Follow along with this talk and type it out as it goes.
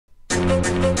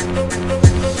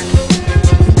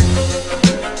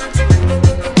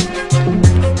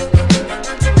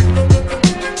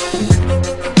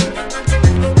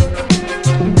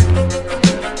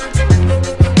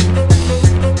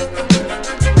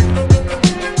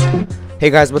Hey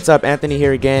guys, what's up? Anthony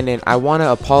here again, and I want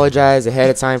to apologize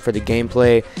ahead of time for the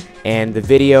gameplay and the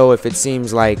video if it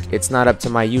seems like it's not up to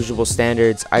my usual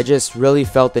standards. I just really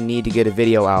felt the need to get a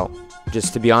video out,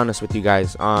 just to be honest with you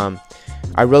guys.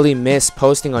 I really miss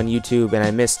posting on YouTube, and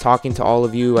I miss talking to all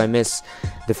of you. I miss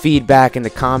the feedback and the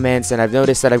comments, and I've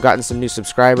noticed that I've gotten some new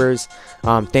subscribers.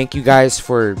 Thank you guys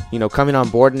for, coming on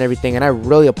board and everything, and I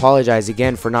really apologize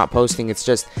again for not posting.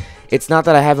 It's not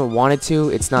that I haven't wanted to,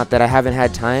 it's not that I haven't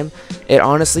had time. It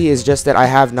honestly is just that I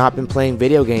have not been playing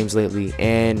video games lately,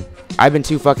 and I've been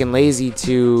too fucking lazy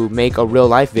to make a real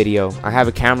life video. I have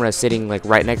a camera sitting like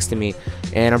right next to me,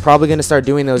 and I'm probably gonna start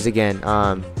doing those again.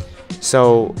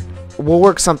 So we'll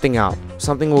work something out.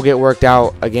 Something will get worked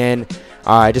out again.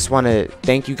 I just want to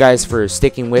thank you guys for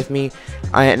sticking with me.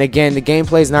 And again, the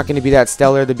gameplay is not going to be that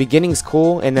stellar. The beginning's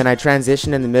cool, and then I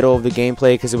transitioned in the middle of the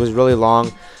gameplay because it was really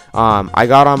long. I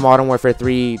got on Modern Warfare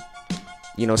 3,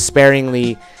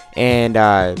 sparingly, and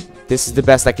this is the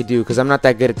best I could do because I'm not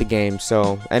that good at the game.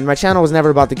 So, and my channel was never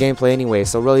about the gameplay anyway,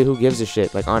 so really, who gives a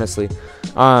shit? Like, honestly,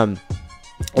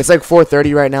 it's like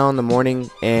 4:30 right now in the morning,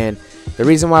 and the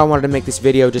reason why I wanted to make this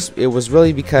video it was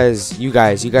really because you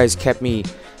guys kept me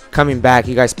coming back.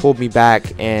 You guys pulled me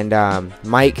back, and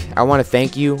Mike, I want to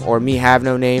thank you, or me have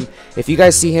no name. If you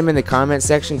guys see him in the comment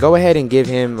section, go ahead and give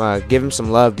him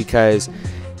some love, because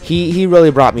he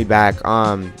really brought me back.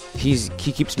 He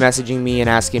keeps messaging me and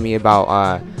asking me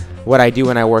about what I do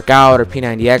when I work out, or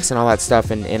P90X and all that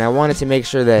stuff, and I wanted to make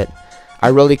sure that I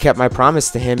really kept my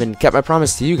promise to him and kept my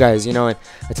promise to you guys. And I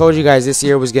told you guys this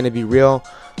year was going to be real.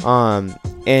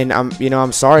 And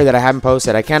I'm sorry that I haven't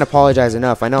posted. I can't apologize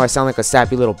enough. I know I sound like a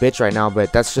sappy little bitch right now,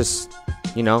 but that's just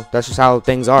how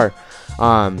things are.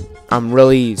 I'm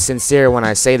really sincere when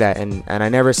I say that, and I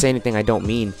never say anything I don't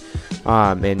mean.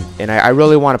 And I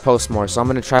really want to post more, so I'm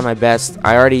gonna try my best.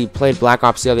 I already played Black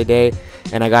Ops the other day,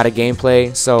 and I got a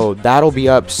gameplay, so that'll be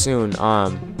up soon.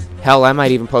 Hell, I might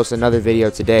even post another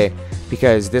video today,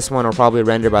 because this one will probably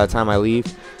render by the time I leave.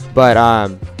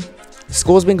 But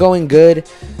school's been going good.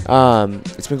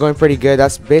 It's been going pretty good.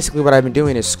 That's basically what I've been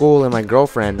doing, is school and my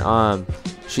girlfriend.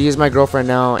 She is my girlfriend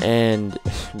now, and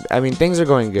I mean, things are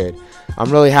going good. I'm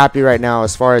really happy right now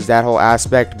as far as that whole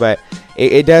aspect, but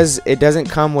it doesn't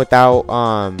come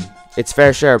without its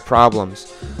fair share of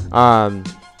problems.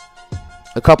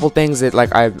 A couple things that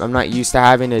I'm not used to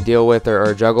having to deal with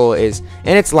or juggle is,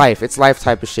 and it's life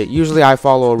type of shit. Usually I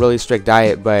follow a really strict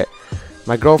diet, but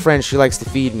my girlfriend, she likes to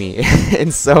feed me,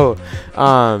 and so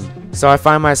I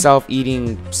find myself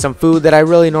eating some food that I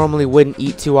really normally wouldn't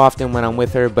eat too often when I'm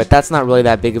with her, but that's not really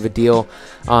that big of a deal.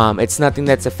 It's nothing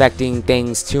that's affecting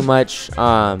things too much.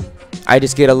 I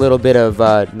just get a little bit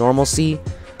of normalcy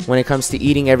when it comes to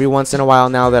eating every once in a while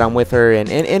now that I'm with her, and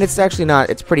it's actually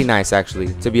it's pretty nice,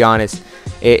 actually, to be honest.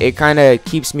 It kind of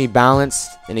keeps me balanced,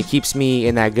 and it keeps me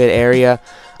in that good area.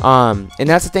 And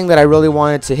that's the thing that I really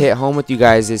wanted to hit home with you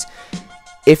guys is,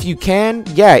 if you can,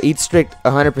 yeah, eat strict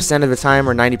 100% of the time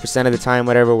or 90% of the time,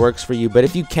 whatever works for you. But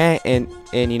if you can't, and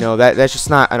that's just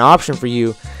not an option for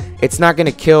you, it's not going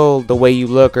to kill the way you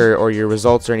look or your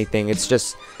results or anything. It's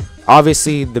just,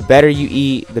 obviously, the better you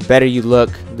eat, the better you look,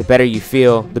 the better you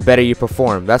feel, the better you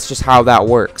perform. That's just how that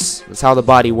works. That's how the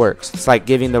body works. It's like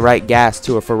giving the right gas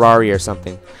to a Ferrari or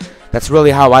something. That's really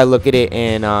how I look at it.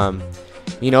 And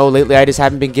lately I just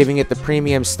haven't been giving it the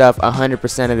premium stuff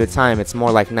 100% of the time. It's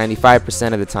more like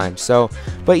 95% of the time. So,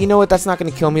 but you know what? That's not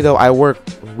going to kill me though. I work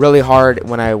really hard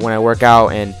when I work out,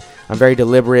 and I'm very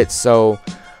deliberate. So,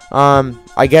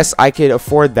 I guess I could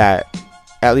afford that,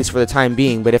 at least for the time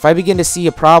being. But if I begin to see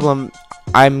a problem,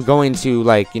 I'm going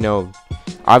to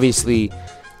obviously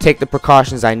take the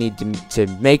precautions I need to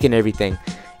make and everything.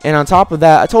 And on top of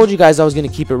that, I told you guys I was going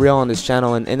to keep it real on this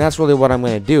channel, and that's really what I'm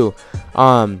going to do.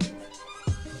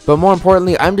 But more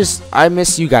importantly, I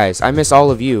miss you guys. I miss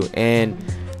all of you, and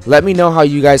let me know how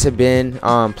you guys have been.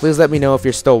 Please let me know if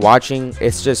you're still watching.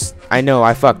 It's just, I know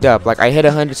I fucked up. I hit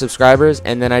 100 subscribers,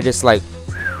 and then I just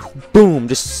boom,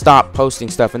 just stopped posting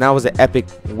stuff, and that was an epic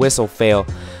whistle fail.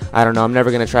 I don't know. I'm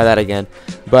never gonna try that again.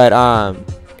 But I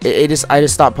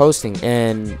just stopped posting,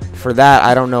 and for that,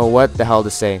 I don't know what the hell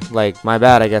to say. My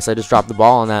bad. I guess I just dropped the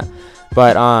ball on that.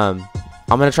 But I'm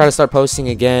gonna try to start posting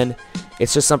again.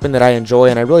 It's just something that I enjoy,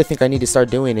 and I really think I need to start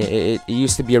doing it. It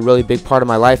used to be a really big part of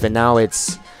my life, and now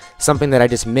it's something that I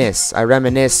just miss. I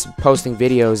reminisce posting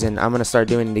videos, and I'm going to start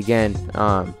doing it again.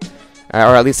 Or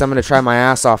at least I'm going to try my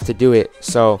ass off to do it.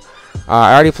 So,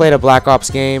 I already played a Black Ops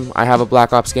game. I have a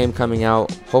Black Ops game coming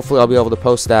out. Hopefully I'll be able to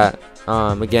post that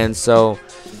again. So,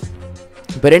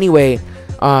 but anyway,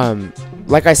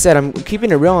 like I said, I'm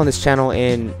keeping it real on this channel,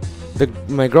 and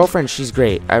my girlfriend, she's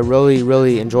great. I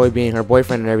really enjoy being her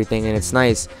boyfriend and everything, and it's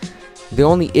nice. The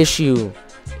only issue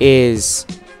is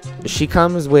she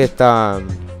comes with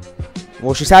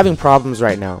well, she's having problems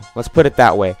right now. Let's put it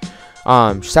that way.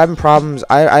 She's having problems.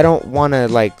 I don't want to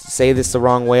like say this the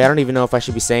wrong way. I don't even know if I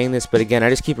should be saying this, but again, I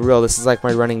just keep it real. This is like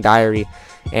my running diary,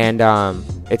 and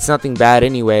it's nothing bad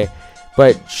anyway.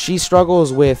 But she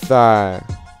struggles with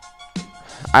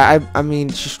I mean,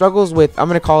 she struggles with, I'm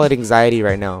gonna call it anxiety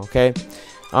right now, okay?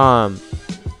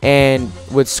 And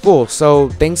with school, so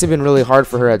things have been really hard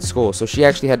for her at school. So she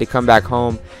actually had to come back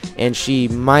home, and she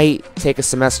might take a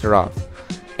semester off.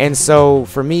 And so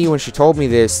for me, when she told me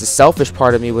this, the selfish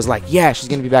part of me was like, yeah, she's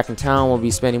gonna be back in town, we'll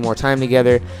be spending more time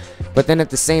together. But then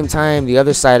at the same time, the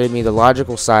other side of me, the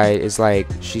logical side, is like,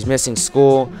 she's missing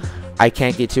school. I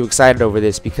can't get too excited over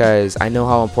this because I know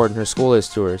how important her school is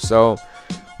to her. So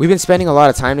we've been spending a lot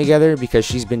of time together because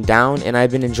she's been down, and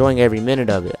I've been enjoying every minute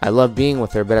of it. I love being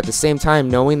with her, but at the same time,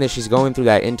 knowing that she's going through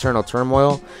that internal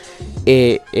turmoil,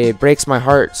 it breaks my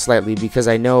heart slightly, because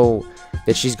I know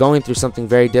that she's going through something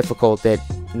very difficult that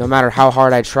no matter how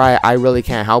hard I try, I really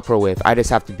can't help her with. I just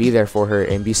have to be there for her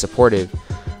and be supportive.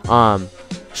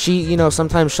 She, you know,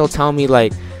 sometimes she'll tell me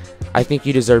like, I think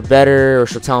you deserve better, or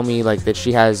she'll tell me like that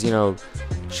she has, you know,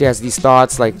 she has these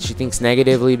thoughts, like she thinks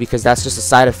negatively, because that's just a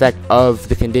side effect of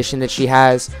the condition that she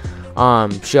has.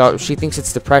 She thinks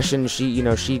it's depression. She, you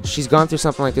know, she's gone through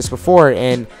something like this before,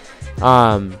 and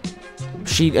I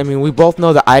mean, we both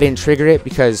know that I didn't trigger it,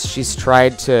 because she's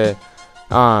tried to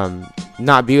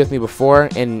not be with me before,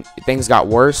 and things got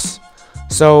worse.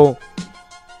 So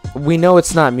we know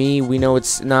it's not me. We know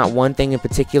it's not one thing in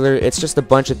particular. It's just a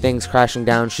bunch of things crashing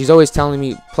down. She's always telling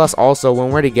me, plus also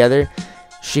when we're together,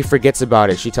 she forgets about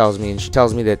it. She tells me, and she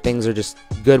tells me that things are just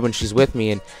good when she's with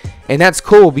me, and that's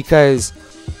cool, because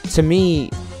to me,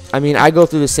 I mean, I go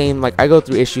through the same, like I go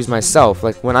through issues myself.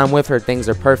 Like when I'm with her, things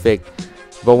are perfect,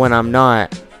 but when I'm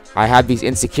not, I have these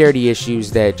insecurity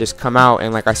issues that just come out,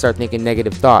 and like I start thinking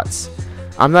negative thoughts.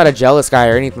 I'm not a jealous guy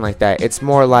or anything like that. It's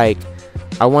more like,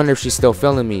 I wonder if she's still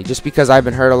feeling me, just because I've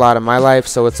been hurt a lot in my life.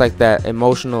 So it's like that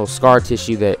emotional scar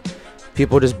tissue that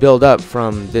people just build up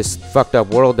from this fucked up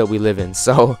world that we live in.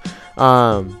 So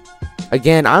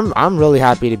again, I'm really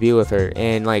happy to be with her,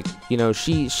 and like, you know,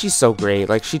 she's so great.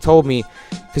 Like she told me,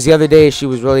 because the other day she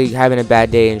was really having a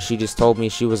bad day, and she just told me,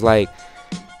 she was like,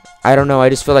 I don't know, I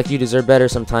just feel like you deserve better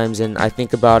sometimes, and I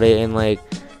think about it, and like,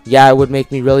 yeah, it would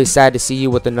make me really sad to see you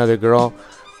with another girl.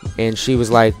 And she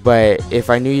was like, but if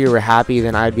I knew you were happy,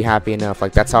 then I'd be happy enough.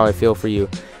 Like, that's how I feel for you.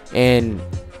 And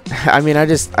I mean, I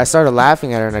started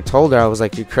laughing at her, and I told her, I was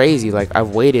like, you're crazy. Like,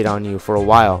 I've waited on you for a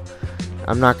while.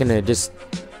 I'm not gonna just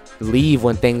leave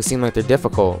when things seem like they're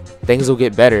difficult. Things will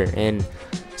get better. And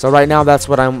so right now, that's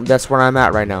where I'm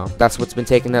at right now. That's what's been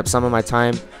taking up some of my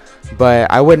time. But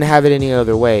I wouldn't have it any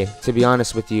other way, to be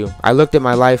honest with you. I looked at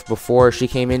my life before she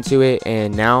came into it,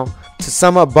 and now. To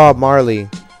sum up Bob Marley,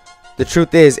 the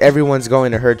truth is, everyone's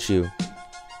going to hurt you.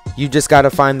 You just got to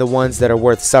find the ones that are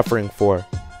worth suffering for.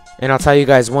 And I'll tell you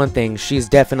guys one thing, she's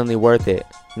definitely worth it.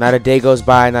 Not a day goes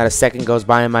by, not a second goes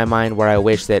by in my mind where I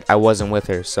wish that I wasn't with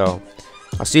her. So,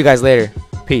 I'll see you guys later.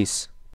 Peace.